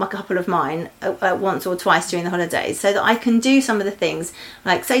out a couple of mine once or twice during the holidays, so that I can do some of the things,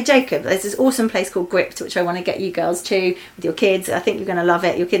 like say Jacob, there's this awesome place called Gripped, which I want to get you girls to with your kids. I think you're going to love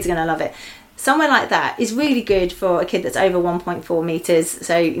it. Your kids are going to love it. Somewhere like that is really good for a kid that's over 1.4 metres.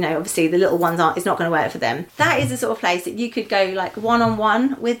 So, obviously the little ones it's not going to work for them. That is the sort of place that you could go like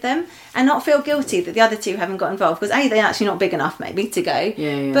one-on-one with them and not feel guilty that the other 2 haven't got involved. Because they're actually not big enough maybe to go.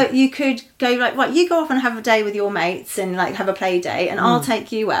 Yeah. But you could go like, right, you go off and have a day with your mates and like have a play day, and I'll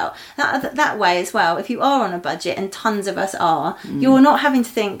take you out. That way as well, if you are on a budget, and tons of us are, you're not having to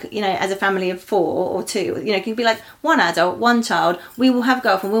think, as a family of 4 or 2, you can be like 1 adult, 1 child, we will have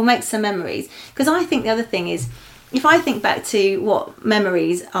go off and we'll make some memories. Because I think the other thing is, if I think back to what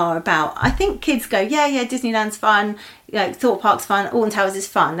memories are about, I think kids go, Disneyland's fun, Thorpe Park's fun, Alton Towers is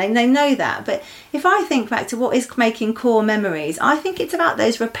fun. They know that. But if I think back to what is making core memories, I think it's about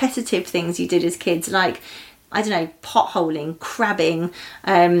those repetitive things you did as kids, like, I don't know, potholing, crabbing,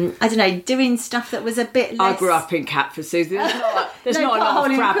 doing stuff that was a bit less... I grew up in Catford, Susie. There's not a lot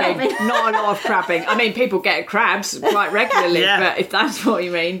of crabbing. Not a lot of crabbing. I mean, people get crabs quite regularly, but if that's what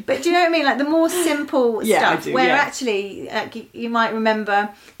you mean. But do you know what I mean? Like the more simple stuff, actually, you might remember...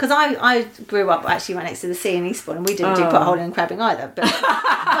 Because I grew up actually right next to the sea in Eastbourne, and we didn't do potholing and crabbing either. But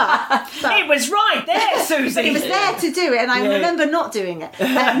it was right there, Susie! It was there to do it, and I remember not doing it.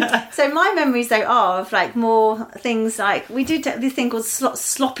 So my memories, though, are of like more things like, we did this thing called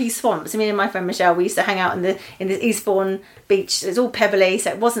sloppy swamps. I mean, and my friend Michelle, we used to hang out in the Eastbourne beach. It's all pebbly,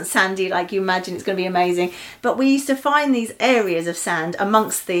 so it wasn't sandy like you imagine. It's going to be amazing. But we used to find these areas of sand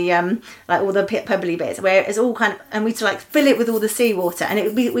amongst the like all the pebbly bits where it's all kind of, and we used to like fill it with all the seawater, and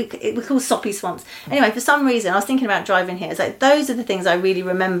it was called sloppy swamps. Anyway, for some reason, I was thinking about driving here. It's like those are the things I really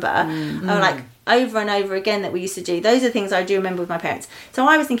remember. Like over and over again that we used to do. Those are things I do remember with my parents. So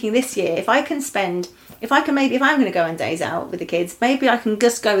I was thinking this year, if I'm going to go on days out with the kids, maybe I can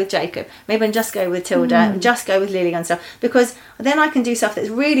just go with Jacob, maybe I can just go with Tilda, and just go with Lily and stuff, because then I can do stuff that's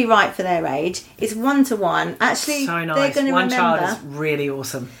really right for their age. It's 1-to-1. Actually, so nice. They're going to remember. One child is really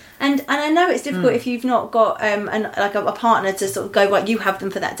awesome. And I know it's difficult if you've not got a partner to sort of go, right, you have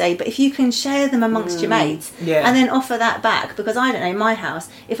them for that day. But if you can share them amongst your mates and then offer that back, because I don't know, in my house,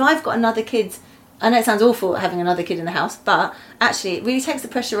 if I've got another kid, I know it sounds awful having another kid in the house, but actually it really takes the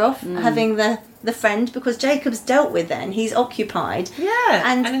pressure off having the friend, because Jacob's dealt with then, he's occupied. Yeah,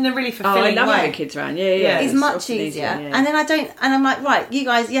 and in a really fulfilling way. I love having kids around, It's much easier. And then I'm like, right, you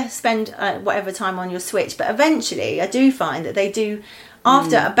guys, spend whatever time on your Switch, but eventually I do find that they do...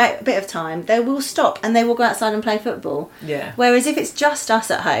 After a bit of time, they will stop and they will go outside and play football. Yeah. Whereas if it's just us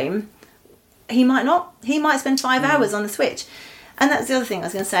at home, he might not. He might spend 5 hours on the Switch. And that's the other thing I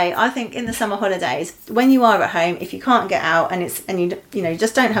was going to say. I think in the summer holidays, when you are at home, if you can't get out and you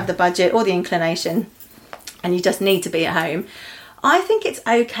just don't have the budget or the inclination, and you just need to be at home, I think it's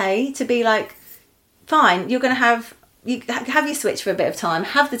okay to be like, fine, you're going to have your Switch for a bit of time,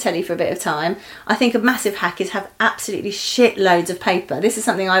 have the telly for a bit of time. I think a massive hack is have absolutely shitloads of paper. This is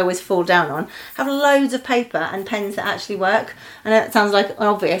something I always fall down on. Have loads of paper and pens that actually work. I know it sounds like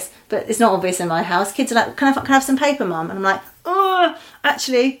obvious, but it's not obvious in my house. Kids are like, can I have some paper, Mum? And I'm like, oh,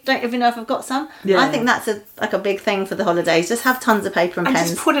 actually, don't even know if I've got some. Yeah. I think that's a big thing for the holidays. Just have tons of paper and pens. And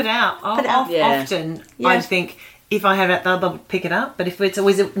just put it out. Often, I think, if I have it, they'll pick it up. But if it's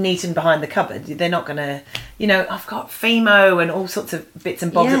always neat and behind the cupboard, they're not going to, I've got Fimo and all sorts of bits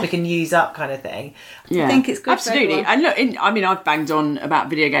and bobs that we can use up kind of thing. Yeah. I think it's good. Absolutely. And look, I've banged on about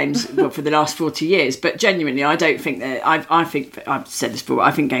video games for the last 40 years, but genuinely, I don't think that, I think, I've said this before,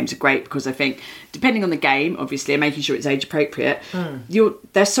 I think games are great because I think, depending on the game, obviously, and making sure it's age appropriate,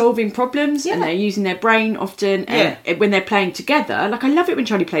 they're solving problems and they're using their brain often. And when they're playing together, like I love it when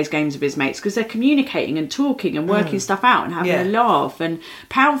Charlie plays games with his mates because they're communicating and talking and working stuff out and having a laugh. And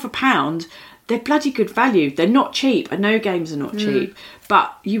pound for pound, they're bloody good value. They're not cheap. I know games are not cheap.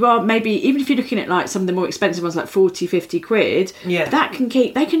 But you are maybe, even if you're looking at like some of the more expensive ones, like 40, 50 quid,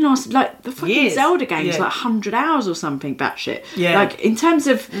 they can last like the fucking years. Zelda games, like 100 hours or something, batshit. Yeah. Like in terms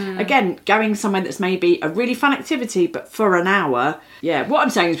of, again, going somewhere that's maybe a really fun activity, but for an hour. Yeah, what I'm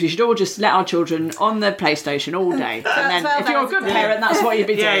saying is we should all just let our children on the PlayStation all day. And then if you're a good parent, that's what you'd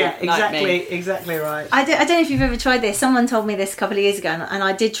be doing. Exactly right. I don't know if you've ever tried this. Someone told me this a couple of years ago, and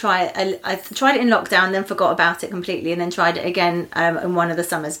I did try it. I tried it in lockdown, then forgot about it completely, and then tried it again in one of the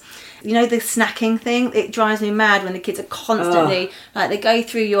summers. The snacking thing, it drives me mad when the kids are constantly like, they go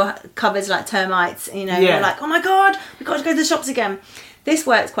through your cupboards like termites, they're like, oh my god, we've got to go to the shops again. This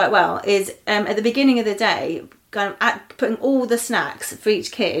works quite well, is at the beginning of the day, kind of putting all the snacks for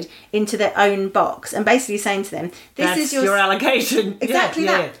each kid into their own box and basically saying to them, this is your allocation. Exactly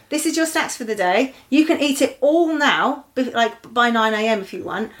that. Yeah. This is your snacks for the day. You can eat it all now, like by 9 a.m. if you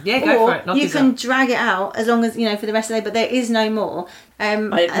want. Yeah, go for it. Or you can drag it out as long as, for the rest of the day, but there is no more. I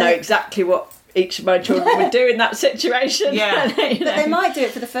know exactly what each of my children would do in that situation. Yeah. But they might do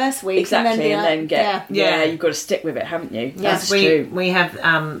it for the first week. Exactly, and then get you've got to stick with it, haven't you? Yeah. That's true. We have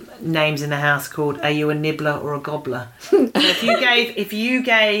names in the house called, are you a nibbler or a gobbler? So if you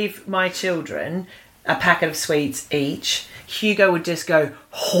gave my children a packet of sweets each, Hugo would just go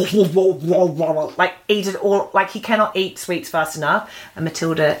like eat it all, like he cannot eat sweets fast enough, and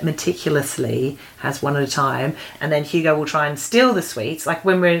Matilda meticulously has one at a time, and then Hugo will try and steal the sweets, like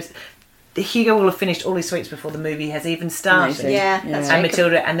when Hugo will have finished all his sweets before the movie has even started. That's and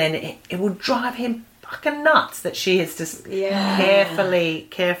Matilda, and then it will drive him fucking nuts that she has just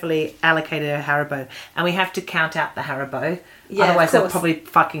carefully allocated her Haribo, and we have to count out the Haribo. Otherwise they'll probably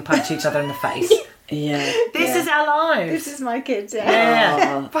fucking punch each other in the face. This is our lives. This is my kids.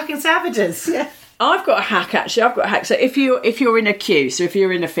 Fucking savages. I've got a hack, actually. So if you're in a queue, so if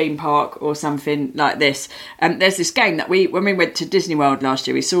you're in a theme park or something like this, there's this game that when we went to Disney World last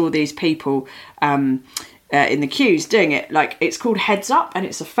year, we saw these people in the queues doing it. Like, it's called Heads Up, and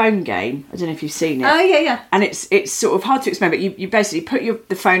it's a phone game. I don't know if you've seen it. Oh yeah. And it's sort of hard to explain, but you basically put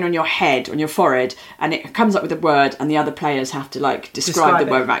the phone on your head, on your forehead, and it comes up with a word, and the other players have to like describe the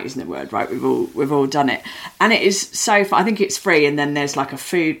word without using the word. Right? We've all done it, and it is so fun. I think it's free, and then there's like a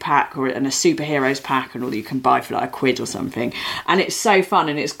food pack and a superheroes pack, and all that you can buy for like £1 or something. And it's so fun,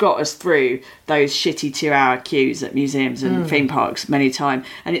 and it's got us through those shitty 2-hour queues at museums and theme parks many times.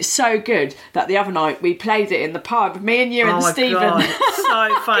 And it's so good that the other night we played it in the pub, me and you and Stephen. God,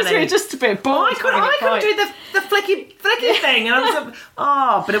 so funny. Because we were just a bit bored. I couldn't do the flicky thing, and I was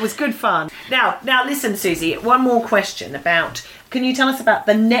but it was good fun. Now listen, Susie, one more question about. Can you tell us about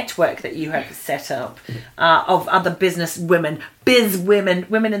the network that you have set up of other business women,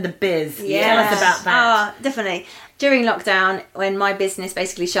 women in the biz? Yes. Tell us about that. Oh, definitely. During lockdown, when my business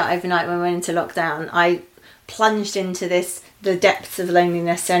basically shut overnight when we went into lockdown, I plunged into the depths of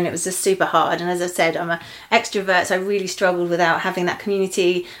loneliness, and it was just super hard. And as I said, I'm an extrovert, so I really struggled without having that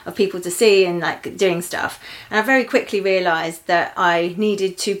community of people to see and like doing stuff. And I very quickly realised that I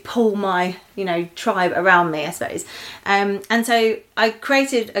needed to pull my tribe around me, I suppose. And so I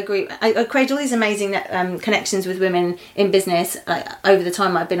created a group. I created all these amazing connections with women in business over the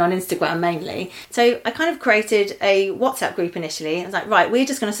time I've been on Instagram mainly. So I kind of created a WhatsApp group initially. I was like, right, we're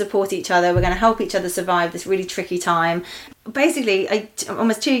just going to support each other. We're going to help each other survive this really tricky time. Basically,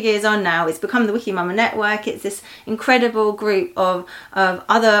 almost 2 years on now, it's become the Wiki Mama Network. It's this incredible group of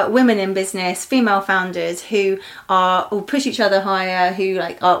other women in business, female founders who push each other higher, who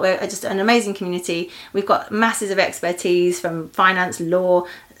are just an amazing amazing community. We've got masses of expertise from finance, law,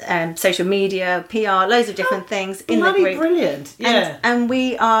 social media, PR, loads of different things in the group. Brilliant. Yeah. And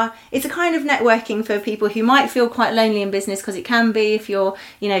we are, it's a kind of networking for people who might feel quite lonely in business, because it can be if you're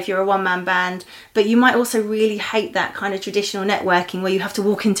a one-man band, but you might also really hate that kind of traditional networking where you have to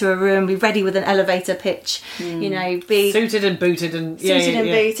walk into a room, be ready with an elevator pitch, be suited and booted and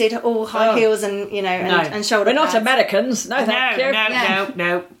booted, all high heels and and shoulder We're not pads. Americans. No, thank you.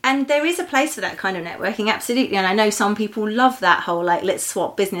 No. And there is a place for that kind of networking, absolutely. And I know some people love that whole, like, let's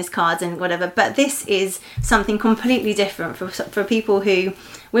swap business cards and whatever. But this is something completely different for people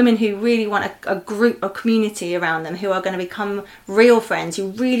women who really want a group or community around them, who are going to become real friends, who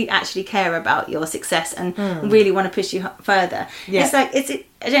really actually care about your success and really want to push you further. Yeah. It's like,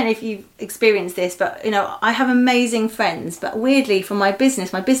 I don't know if you've experienced this, but I have amazing friends, but weirdly for my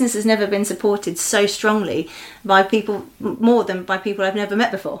business has never been supported so strongly by people, more than by people I've never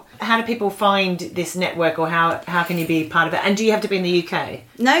met before. How do people find this network, or how can you be part of it? And do you have to be in the UK?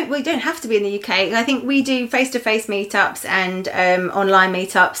 No, we don't have to be in the UK. I think we do face-to-face meetups and online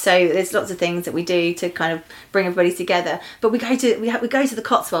meetups, so there's lots of things that we do to kind of bring everybody together. But we go to the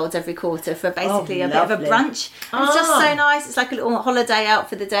Cotswolds every quarter for basically a bit of a brunch. And it's just so nice. It's like a little holiday out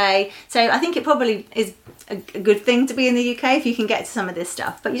for the day. So I think it probably is a good thing to be in the UK if you can get to some of this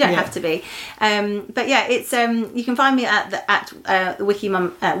stuff, but you don't have to be. But yeah, it's you can find me at the Wiki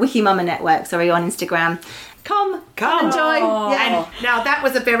Mama Network, on Instagram. Come and join. Yeah. And now that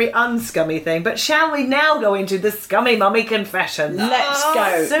was a very unscummy thing, but shall we now go into the scummy mummy confession? Let's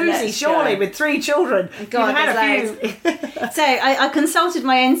go. Susie, surely with 3 children, God, you've had a few. So I consulted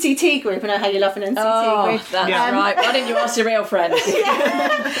my NCT group. I know how you love an NCT group. That's right. Why didn't you ask your real friends?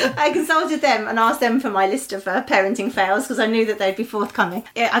 I consulted them and asked them for my list of parenting fails, because I knew that they'd be forthcoming.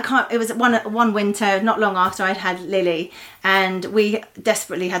 It was one winter, not long after I'd had Lily, and we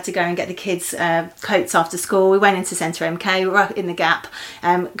desperately had to go and get the kids' coats after school. We went into Centre MK, we were in the Gap,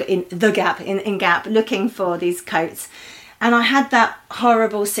 in Gap, looking for these coats. And I had that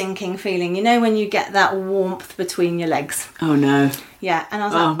horrible sinking feeling, when you get that warmth between your legs. Oh no. Yeah, and I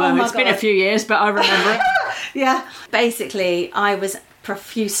was like, oh my God. It's been a few years, but I remember it. Yeah. Basically, I was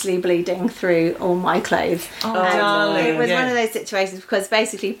profusely bleeding through all my clothes. Oh, darling. It was one of those situations, because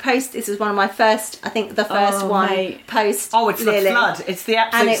basically this was one of my first, I think the first one, mate. Post it's Lily. The flood. It's the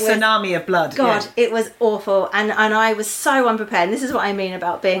absolute tsunami of blood. God, it was awful. And I was so unprepared. And this is what I mean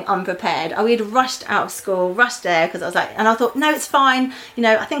about being unprepared. We'd rushed out of school, rushed there, because I was like, and I thought, no, it's fine.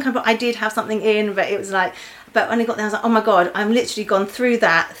 I think I did have something in, but it was like, but when I got there, I was like, oh my God, I'm literally gone through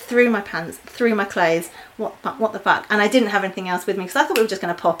that, through my pants, through my clothes. What the fuck? And I didn't have anything else with me, because I thought we were just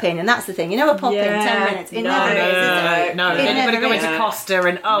going to pop in, and that's the thing. We'll pop in 10 minutes. It never is. No. Then you've got to go into Costa,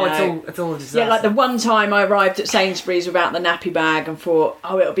 and it's all a disaster. Yeah, like the one time I arrived at Sainsbury's without the nappy bag and thought,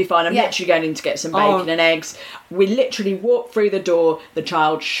 it'll be fine. I'm literally going in to get some bacon and eggs. We literally walked through the door. The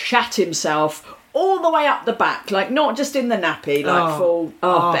child shat himself all the way up the back, like not just in the nappy, like full.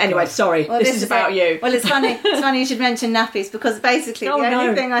 But anyway, sorry. Well, this is about you. Well, it's funny. It's funny you should mention nappies, because basically the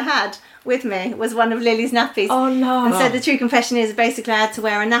only thing I had with me was one of Lily's nappies. Oh no. And so the true confession is, basically I had to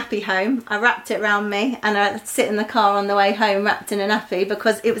wear a nappy home. I wrapped it around me, and I had to sit in the car on the way home wrapped in a nappy,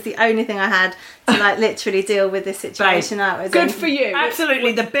 because it was the only thing I had to literally deal with this situation I was in. Good for you.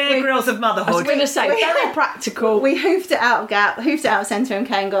 Absolutely, the Bear Grylls of motherhood. I was going to say, very practical. We hoofed it out of Gap, hoofed it out of Centre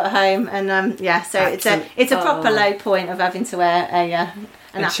MK and got home, and so it's a proper low point of having to wear a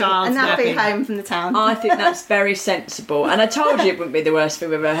nappy home from the town. I think that's very sensible, and I told you it wouldn't be the worst thing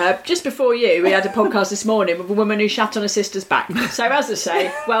we've ever heard. Just before you, we had a podcast this morning with a woman who shat on her sister's back. So as I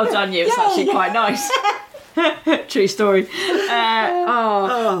say, well done you. It's actually quite nice. True story.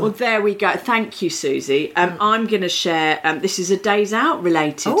 Well, there we go. Thank you, Susie. I'm going to share. This is a Days Out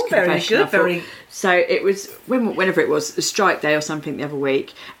related confession. Very good. So it was whenever it was a strike day or something the other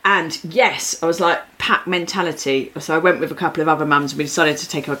week, and yes, I was like pack mentality. So I went with a couple of other mums, and we decided to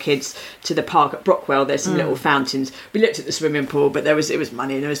take our kids to the park at Brockwell. There's some little fountains. We looked at the swimming pool, but it was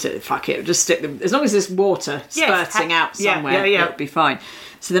money, and I was like, fuck it, just stick them as long as there's water spurting out somewhere. It'll be fine.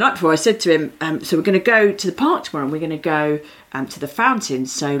 So the night before, I said to him, so we're going to go to the park tomorrow, and we're going to go to the fountains.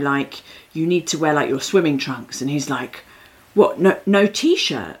 So you need to wear your swimming trunks. And he's like, what? No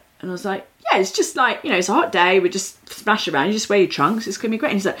t-shirt? And I was like, yeah, it's just it's a hot day. We just splash around. You just wear your trunks. It's going to be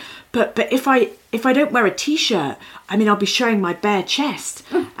great. And he's like, but if I don't wear a t-shirt, I'll be showing my bare chest,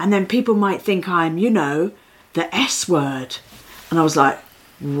 and then people might think I'm, the S word. And I was like,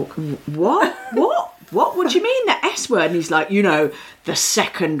 what? What do you mean the S word? And he's like, the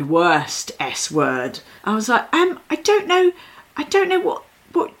second worst S word. I was like, I don't know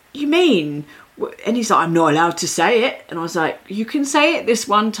what you mean. And he's like, I'm not allowed to say it. And I was like, you can say it this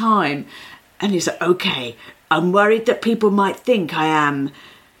one time. And he's like, okay, I'm worried that people might think I am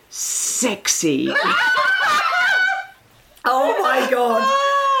sexy. Oh my God.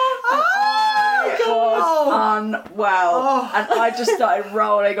 Unwell. And I just started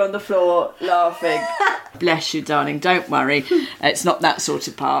rolling on the floor laughing. Bless you, darling, don't worry, it's not that sort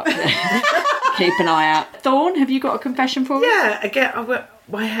of park. Keep an eye out. Thorn, have you got a confession for me? Yeah, again,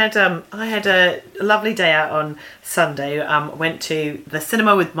 I had a lovely day out on Sunday. Went to the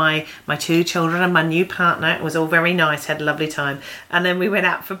cinema with my two children and my new partner. It was all very nice, had a lovely time. And then we went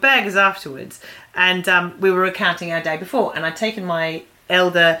out for burgers afterwards. And we were recounting our day before, and I'd taken my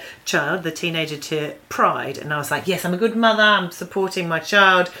elder child, the teenager, to Pride, and I was like, yes, I'm a good mother, I'm supporting my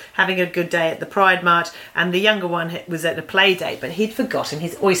child, having a good day at the Pride March. And the younger one was at a play date, but he'd forgotten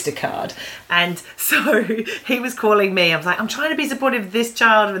his Oyster card, and so he was calling me. I was like, I'm trying to be supportive of this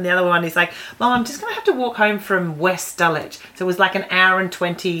child, and the other one is like, Mom, I'm just going to have to walk home from West Dulwich. So it was like an hour and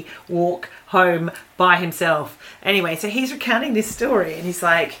 20 walk home by himself. Anyway, so he's recounting this story, and he's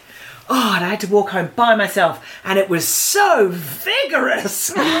like, oh, and I had to walk home by myself, and it was so vigorous.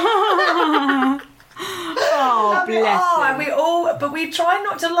 Oh, bless him. But we tried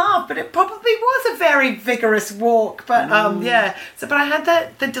not to laugh, but it probably was a very vigorous walk. But yeah. So, but I had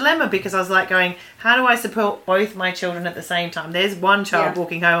the dilemma, because I was like going, how do I support both my children at the same time? There's one child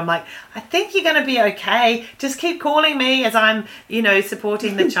walking home. I'm like, I think you're going to be okay. Just keep calling me as I'm,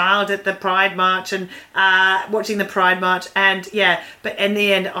 supporting the child at the Pride March and watching the Pride March. And yeah, but in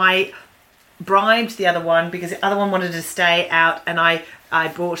the end, I bribed the other one, because the other one wanted to stay out, and I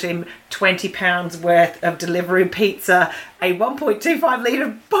bought him £20 worth of delivery pizza, a 1.25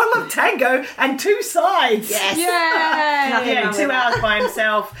 litre bottle of Tango, and 2 sides. Yes. Yeah, 2 hours by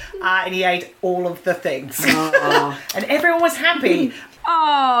himself, and he ate all of the things. And everyone was happy.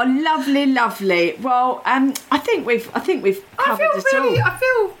 Oh, lovely, lovely. Well, I think we've covered it all.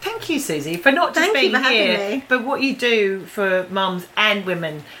 Thank you, Susie, for not just being here, but what you do for mums and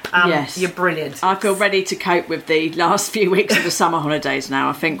women. Yes, you're brilliant. I feel ready to cope with the last few weeks of the summer holidays now.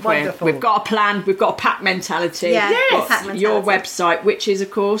 I think we've got a plan. We've got a pack mentality. Yeah, yes. Your website, which is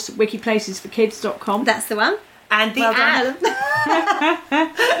of course wikiplacesforkids.com. That's the one. And the app.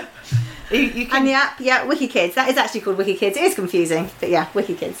 You can... And the app, WikiKids. That is actually called WikiKids. It is confusing, but yeah,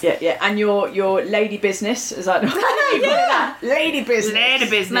 WikiKids. Yeah. And your lady business, is that? Lady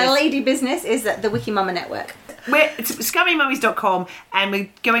business. My lady business is the Wiki Mama Network. It's scummymummies.com, and we're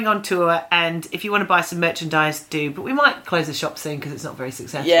going on tour, and if you want to buy some merchandise, do, but we might close the shop soon because it's not very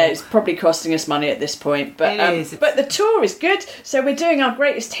successful. Yeah, it's probably costing us money at this point, but it is. But the tour is good. So we're doing our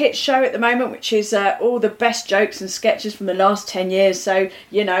greatest hits show at the moment, which is all the best jokes and sketches from the last 10 years. So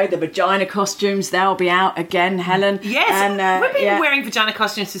the vagina costumes, they'll be out again, Helen. Yes, and we've been wearing vagina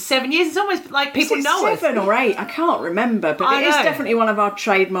costumes for 7 years. It's almost like people know us. 7 or 8, I can't remember, but it is definitely one of our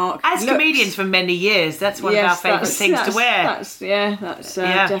trademark as looks. Comedians for many years. That's one of our favourite things to wear. That's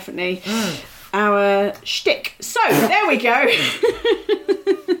definitely our shtick. So there we go.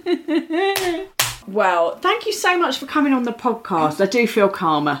 Well, thank you so much for coming on the podcast. I do feel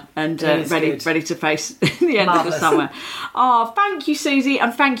calmer and ready to face the end of the summer. Oh, thank you, Susie,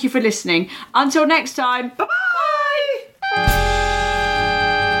 and thank you for listening. Until next time, bye-bye.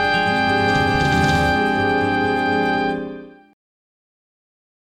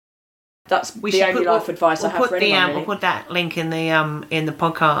 That's the only life advice I have for anyone. We'll put that link in the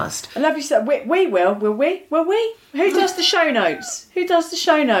podcast. I love you so. We will. Will we? Will we? Who does the show notes? It's a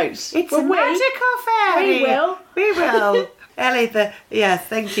magical fairy. We will. Ellie,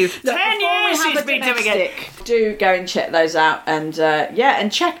 thank you. Look, 10 years she's been doing it. Do go and check those out, and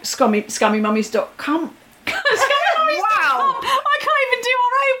and check scummymummies.com. Wow! I can't even do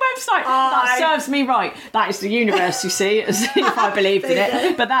our own website. That serves me right. That is the universe, you see, as if I believed in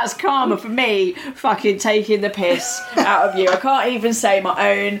it. But that's karma for me fucking taking the piss out of you. I can't even say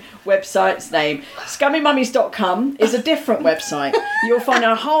my own website's name. Scummymummies.com is a different website. You'll find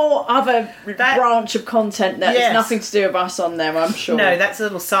a whole other branch of content that has nothing to do with us on there, I'm sure. No, that's a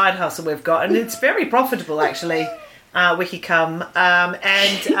little side hustle we've got, and it's very profitable, actually. Wikicum.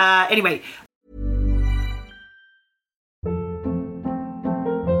 Anyway...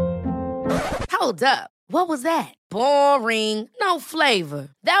 Hold up. What was that? Boring. No flavor.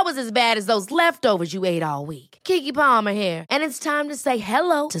 That was as bad as those leftovers you ate all week. Keke Palmer here, and it's time to say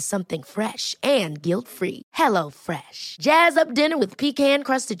hello to something fresh and guilt-free. Hello Fresh. Jazz up dinner with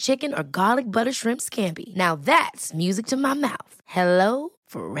pecan-crusted chicken or garlic butter shrimp scampi. Now that's music to my mouth. Hello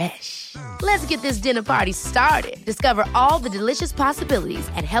Fresh. Let's get this dinner party started. Discover all the delicious possibilities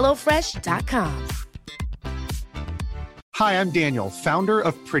at HelloFresh.com. Hi, I'm Daniel, founder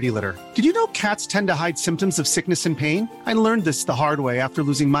of Pretty Litter. Did you know cats tend to hide symptoms of sickness and pain? I learned this the hard way after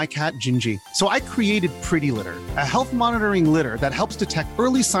losing my cat, Gingy. So I created Pretty Litter, a health monitoring litter that helps detect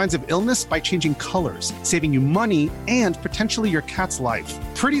early signs of illness by changing colors, saving you money and potentially your cat's life.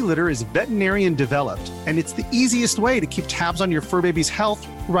 Pretty Litter is veterinarian developed, and it's the easiest way to keep tabs on your fur baby's health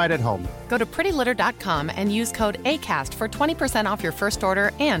right at home. Go to prettylitter.com and use code ACAST for 20% off your first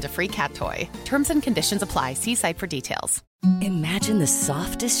order and a free cat toy. Terms and conditions apply. See site for details. Imagine the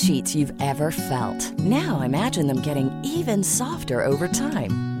softest sheets you've ever felt. Now imagine them getting even softer over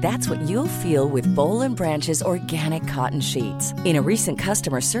time. That's what you'll feel with Boll & Branch's organic cotton sheets. In a recent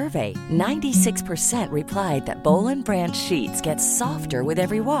customer survey, 96% replied that Boll & Branch sheets get softer with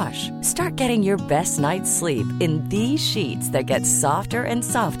every wash. Start getting your best night's sleep in these sheets that get softer and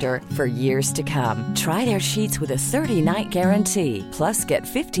softer for years to come. Try their sheets with a 30-night guarantee. Plus, get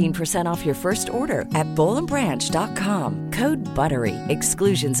 15% off your first order at bollandbranch.com. Code BUTTERY.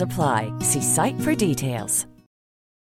 Exclusions apply. See site for details.